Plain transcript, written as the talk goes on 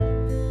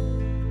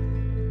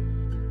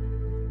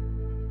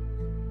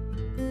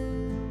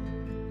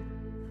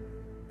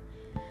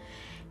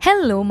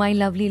Hello, my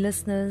lovely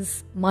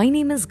listeners. My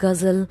name is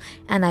Ghazal,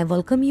 and I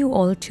welcome you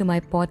all to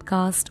my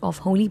podcast of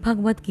Holy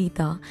Bhagavad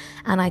Gita,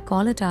 and I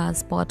call it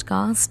as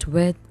Podcast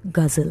with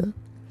Ghazal.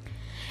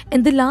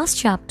 In the last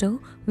chapter,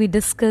 we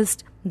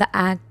discussed the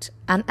act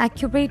and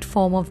accurate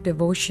form of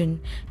devotion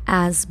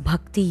as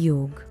Bhakti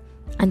Yoga.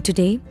 And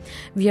today,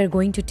 we are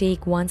going to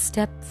take one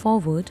step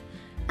forward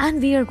and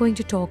we are going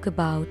to talk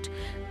about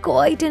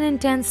quite an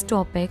intense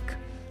topic,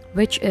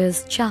 which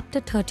is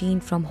chapter 13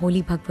 from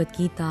Holy Bhagavad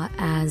Gita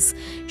as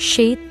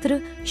Kshetra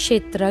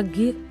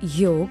Kshetragya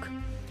Yoga,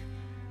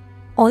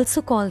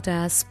 also called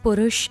as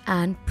Purush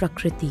and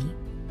Prakriti.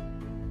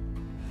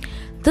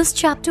 This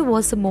chapter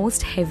was the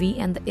most heavy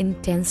and the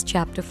intense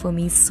chapter for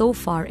me so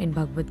far in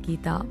Bhagavad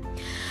Gita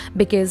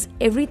because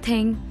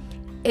everything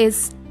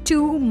is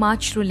too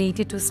much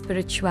related to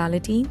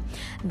spirituality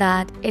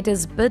that it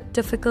is a bit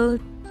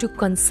difficult to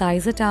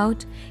concise it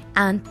out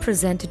and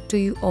present it to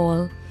you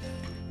all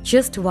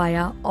just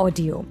via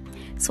audio.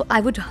 So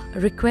I would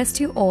request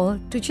you all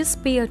to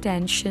just pay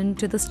attention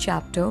to this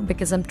chapter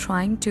because I'm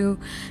trying to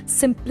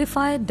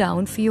simplify it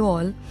down for you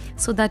all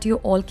so that you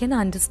all can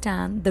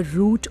understand the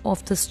root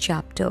of this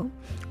chapter,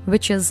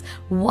 which is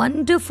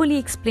wonderfully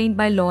explained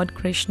by Lord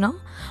Krishna.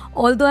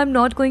 Although I'm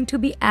not going to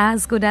be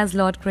as good as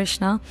Lord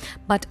Krishna,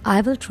 but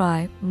I will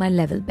try my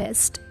level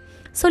best.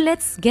 So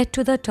let's get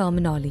to the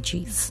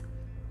terminologies.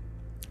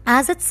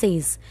 As it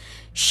says,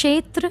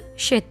 Kshetra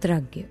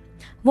Kshetragya.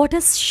 What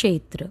is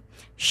Kshetra?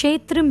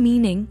 Kshetra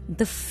meaning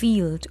the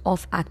field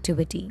of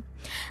activity.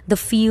 The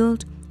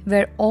field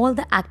where all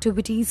the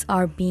activities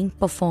are being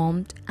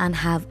performed and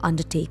have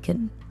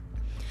undertaken.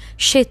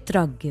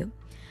 Kshetragya.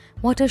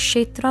 What is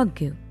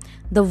Kshetragya?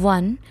 The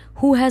one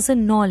who has a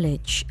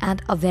knowledge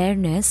and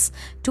awareness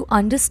to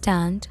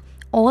understand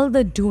all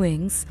the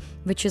doings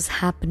which is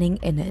happening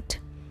in it.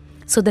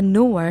 So the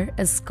knower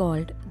is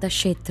called the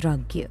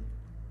Kshetragya.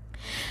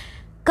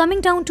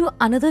 Coming down to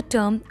another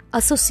term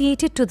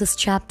associated to this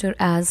chapter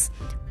as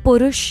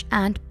Purush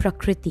and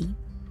Prakriti.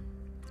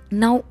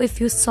 Now, if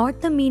you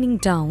sort the meaning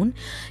down,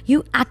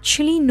 you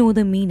actually know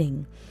the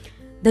meaning.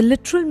 The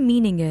literal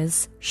meaning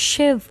is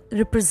Shiv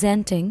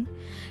representing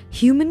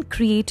human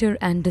creator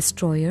and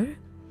destroyer,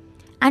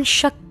 and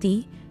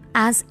Shakti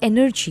as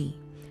energy,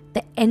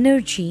 the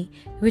energy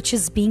which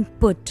is being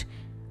put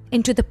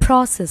into the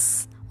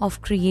process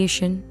of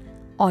creation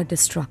or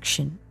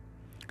destruction.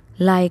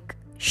 Like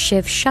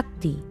Shiv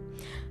Shakti,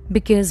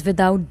 because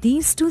without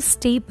these two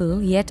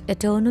stable yet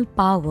eternal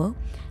power,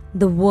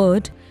 the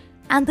world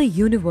and the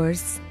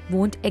universe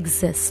won't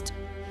exist.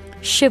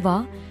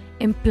 Shiva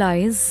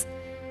implies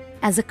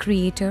as a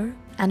creator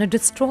and a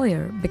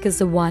destroyer because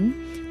the one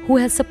who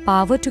has the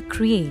power to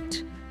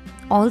create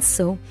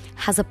also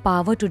has a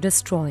power to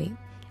destroy.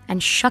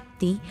 And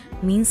Shakti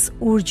means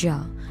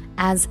Urja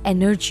as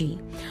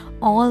energy,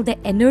 all the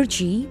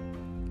energy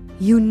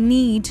you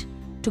need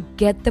to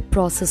get the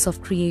process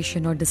of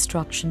creation or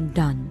destruction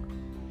done.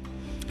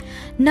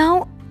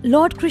 Now,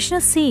 Lord Krishna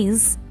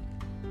says,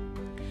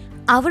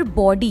 our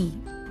body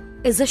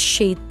is a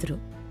kshetra.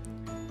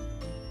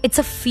 It's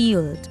a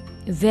field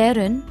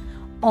wherein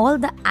all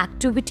the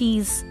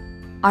activities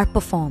are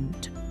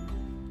performed,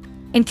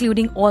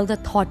 including all the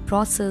thought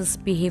process,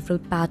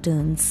 behavioral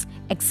patterns,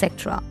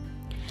 etc.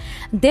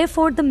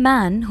 Therefore, the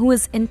man who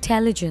is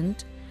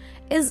intelligent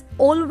is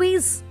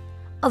always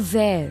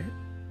aware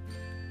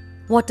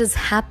what is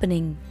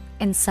happening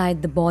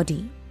inside the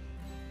body,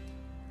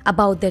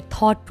 about their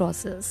thought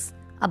process,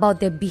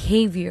 about their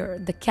behavior,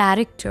 the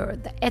character,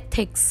 the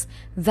ethics,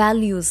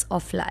 values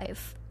of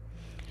life.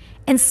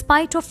 In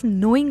spite of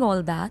knowing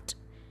all that,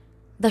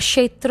 the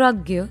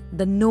Kshetragya,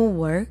 the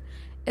knower,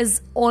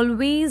 is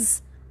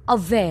always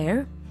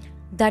aware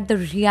that the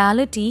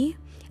reality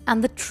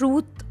and the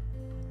truth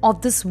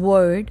of this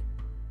word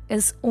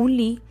is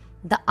only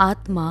the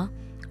Atma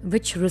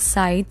which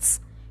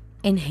resides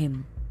in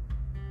him.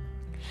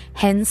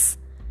 Hence,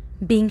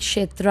 being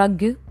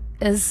Kshetragya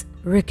is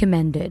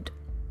recommended.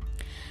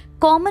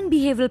 Common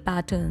behavioral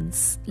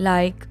patterns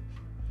like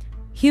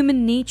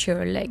human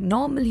nature, like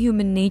normal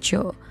human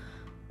nature,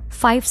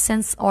 5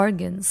 sense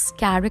organs,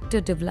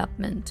 character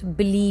development,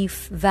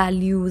 belief,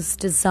 values,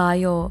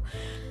 desire,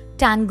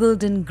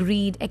 tangled in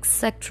greed,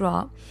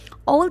 etc.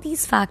 All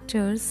these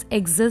factors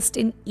exist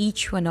in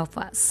each one of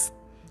us.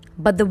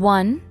 But the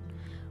one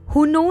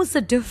who knows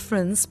the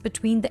difference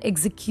between the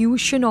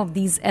execution of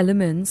these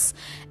elements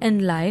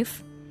in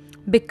life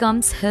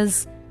becomes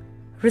his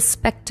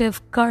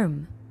respective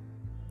karma.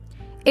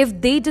 If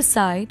they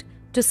decide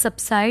to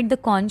subside the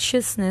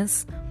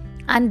consciousness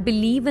and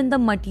believe in the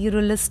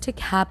materialistic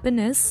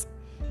happiness,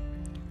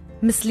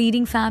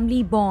 misleading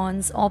family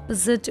bonds,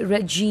 opposite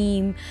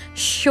regime,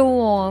 show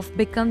off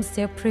becomes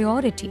their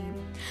priority.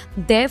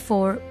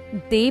 Therefore,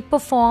 they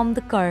perform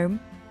the karma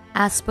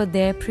as per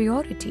their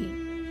priority,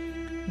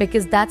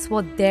 because that's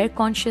what their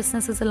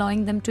consciousness is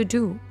allowing them to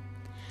do.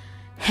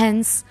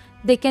 Hence,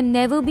 they can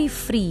never be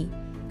free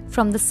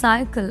from the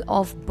cycle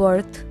of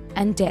birth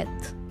and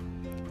death,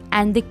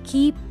 and they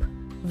keep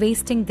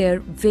wasting their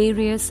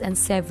various and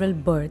several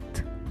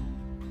births.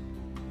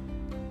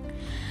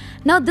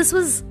 Now, this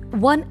was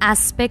one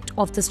aspect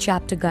of this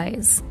chapter,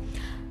 guys.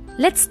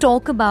 Let's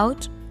talk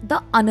about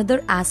the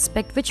another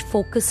aspect which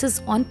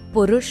focuses on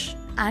Purush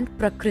and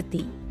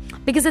Prakriti,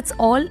 because it's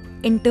all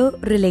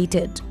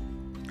interrelated.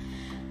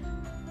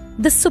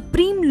 The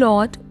Supreme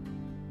Lord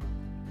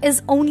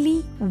is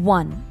only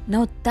one.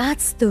 Now,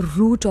 that's the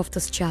root of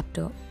this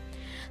chapter.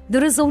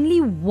 There is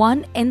only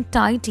one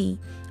entity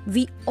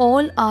we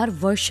all are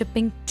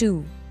worshipping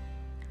to.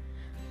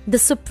 The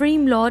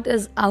Supreme Lord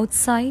is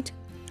outside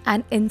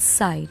and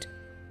inside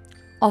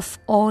of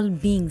all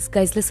beings.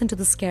 Guys, listen to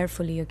this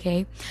carefully,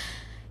 okay?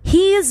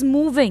 He is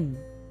moving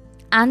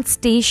and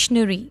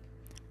stationary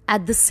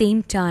at the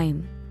same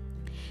time.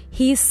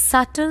 He is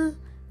subtle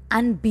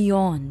and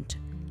beyond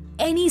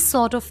any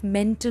sort of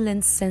mental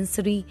and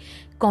sensory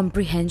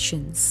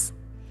comprehensions.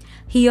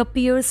 He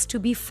appears to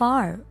be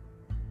far,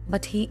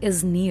 but he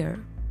is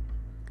near.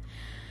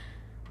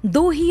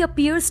 Though he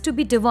appears to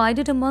be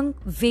divided among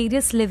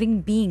various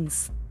living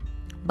beings,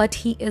 but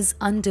he is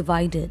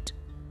undivided.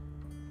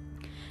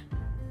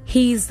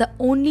 He is the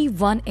only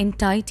one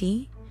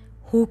entity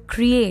who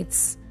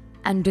creates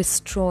and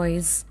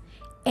destroys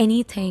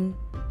anything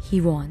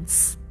he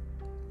wants.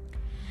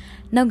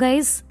 Now,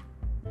 guys,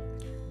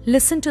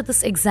 listen to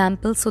this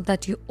example so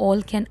that you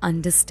all can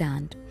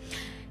understand.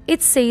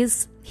 It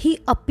says, he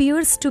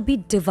appears to be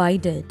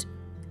divided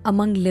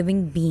among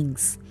living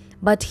beings,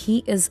 but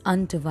he is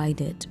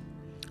undivided.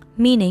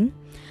 Meaning,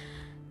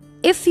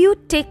 if you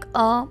take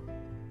a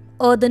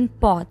earthen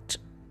pot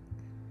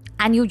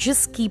and you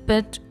just keep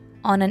it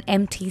on an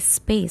empty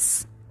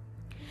space,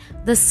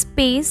 the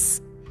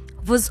space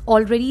was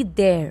already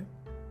there.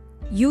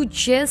 You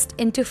just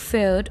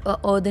interfered a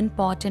earthen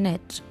pot in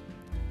it.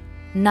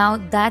 Now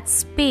that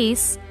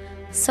space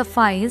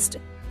sufficed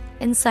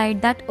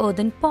inside that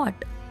earthen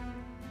pot.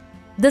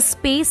 The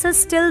space is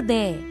still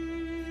there,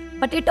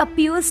 but it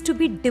appears to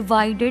be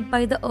divided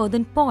by the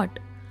earthen pot.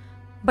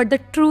 But the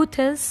truth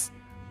is,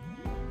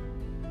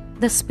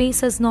 the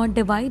space is not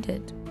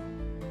divided.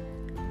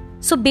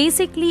 So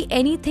basically,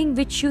 anything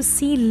which you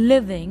see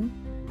living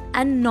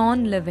and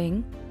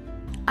non-living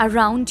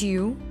around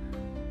you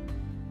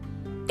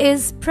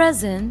is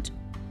present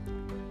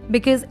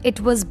because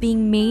it was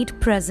being made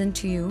present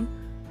to you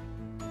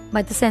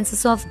by the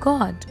senses of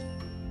God.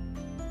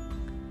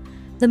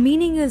 The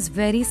meaning is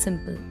very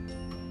simple.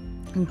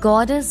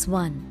 God is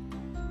one.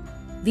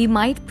 We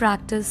might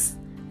practice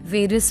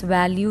various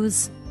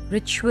values,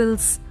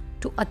 rituals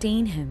to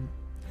attain Him,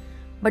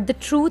 but the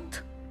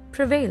truth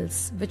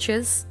prevails, which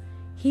is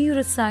He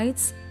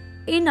resides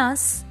in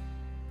us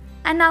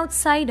and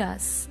outside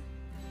us.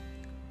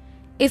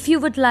 If you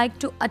would like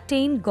to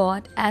attain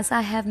God, as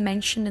I have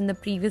mentioned in the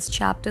previous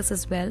chapters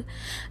as well,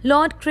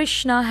 Lord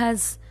Krishna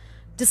has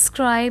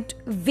described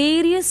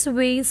various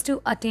ways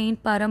to attain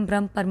Param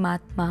Brahm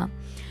Paramatma.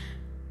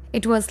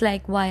 It was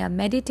like via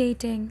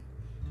meditating.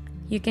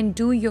 You can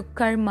do your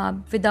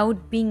karma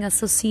without being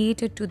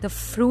associated to the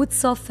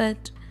fruits of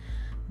it,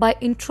 by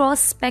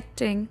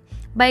introspecting,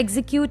 by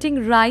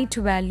executing right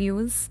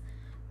values,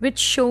 which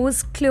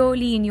shows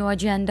clearly in your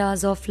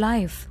agendas of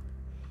life.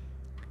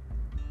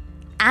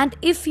 And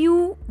if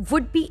you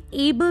would be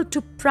able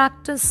to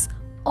practice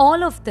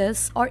all of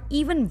this, or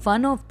even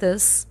one of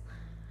this,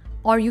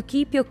 or you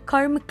keep your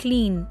karma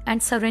clean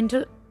and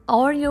surrender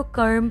all your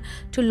karma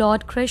to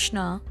Lord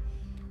Krishna,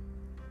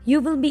 you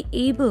will be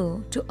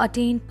able to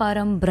attain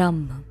Param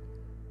Brahm.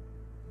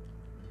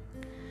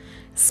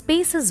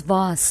 Space is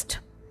vast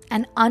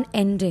and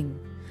unending.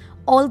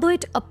 Although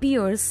it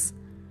appears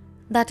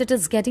that it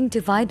is getting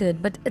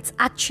divided, but it's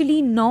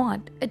actually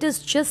not. It is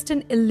just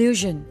an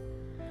illusion,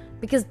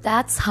 because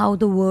that's how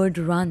the world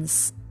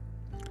runs.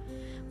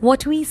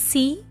 What we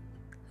see,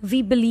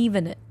 we believe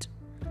in it.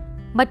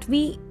 But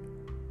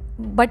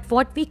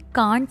what we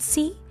can't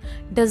see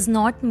does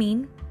not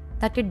mean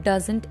that it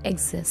doesn't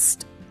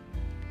exist.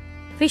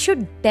 We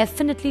should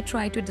definitely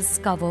try to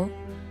discover,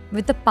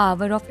 with the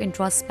power of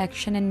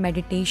introspection and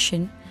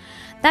meditation,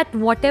 that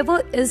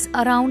whatever is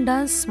around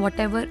us,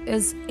 whatever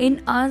is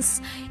in us,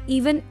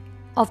 even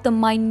of the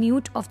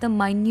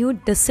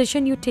minute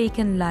decision you take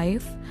in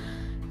life,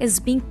 is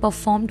being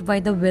performed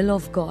by the will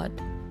of God.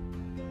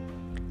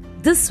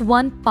 This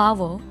one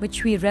power,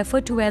 which we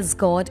refer to as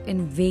God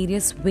in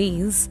various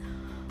ways,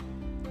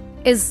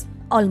 is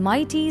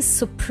Almighty,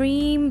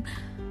 Supreme,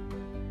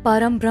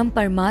 Param Brahm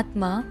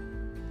Paramatma,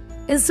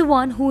 is the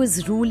one who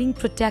is ruling,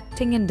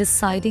 protecting and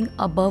deciding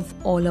above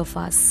all of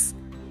us.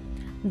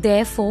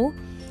 Therefore,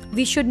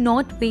 we should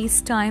not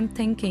waste time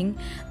thinking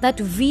that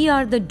we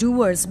are the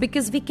doers,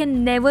 because we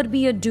can never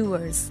be a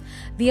doers.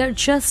 We are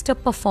just a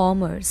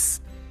performers.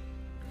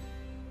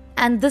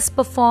 And this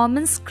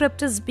performance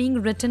script is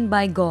being written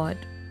by God.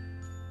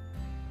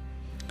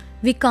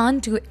 We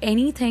can't do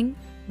anything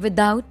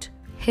without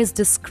His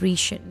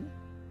discretion.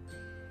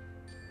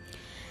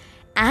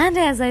 And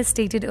as I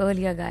stated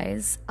earlier,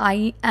 guys,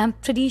 I am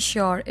pretty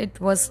sure it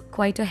was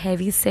quite a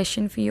heavy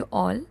session for you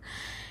all.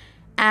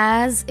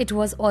 as it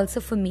was also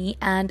for me,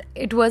 and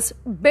it was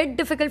a bit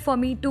difficult for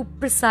me to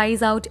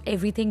precise out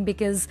everything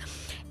because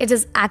it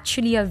is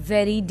actually a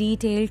very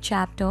detailed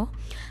chapter,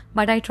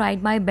 but I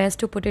tried my best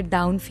to put it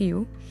down for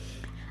you.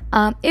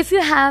 If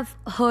you have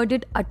heard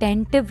it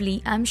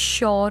attentively, I'm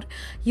sure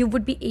you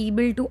would be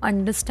able to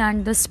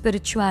understand the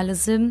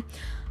spiritualism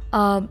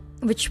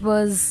which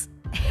was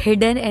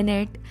hidden in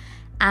it.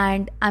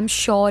 And I'm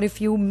sure if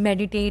you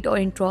meditate or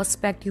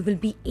introspect, you will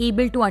be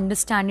able to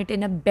understand it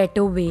in a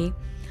better way.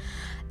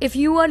 If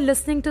you are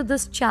listening to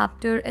this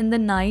chapter in the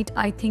night,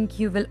 I think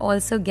you will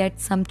also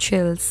get some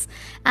chills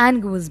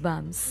and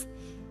goosebumps.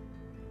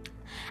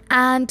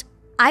 And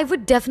I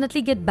would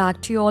definitely get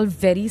back to you all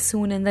very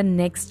soon in the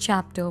next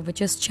chapter,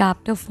 which is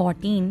chapter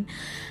 14,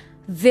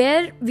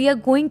 where we are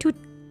going to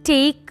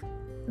take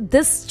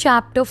this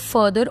chapter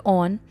further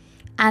on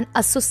and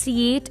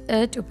associate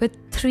it with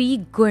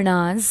 3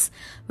 gunas,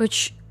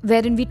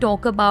 wherein we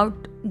talk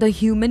about the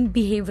human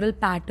behavioral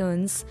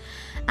patterns.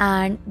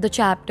 And the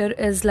chapter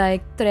is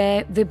like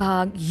Trey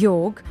Vibhag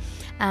Yog,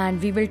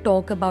 and we will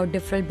talk about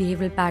different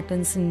behavioral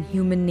patterns in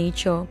human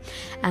nature,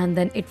 and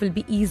then it will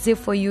be easier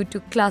for you to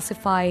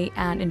classify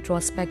and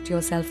introspect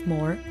yourself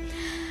more.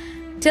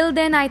 Till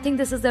then, I think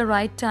this is the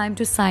right time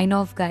to sign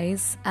off,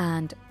 guys,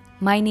 and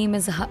my name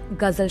is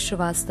Ghazal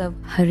Shrivastava.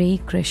 Hare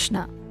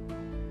Krishna.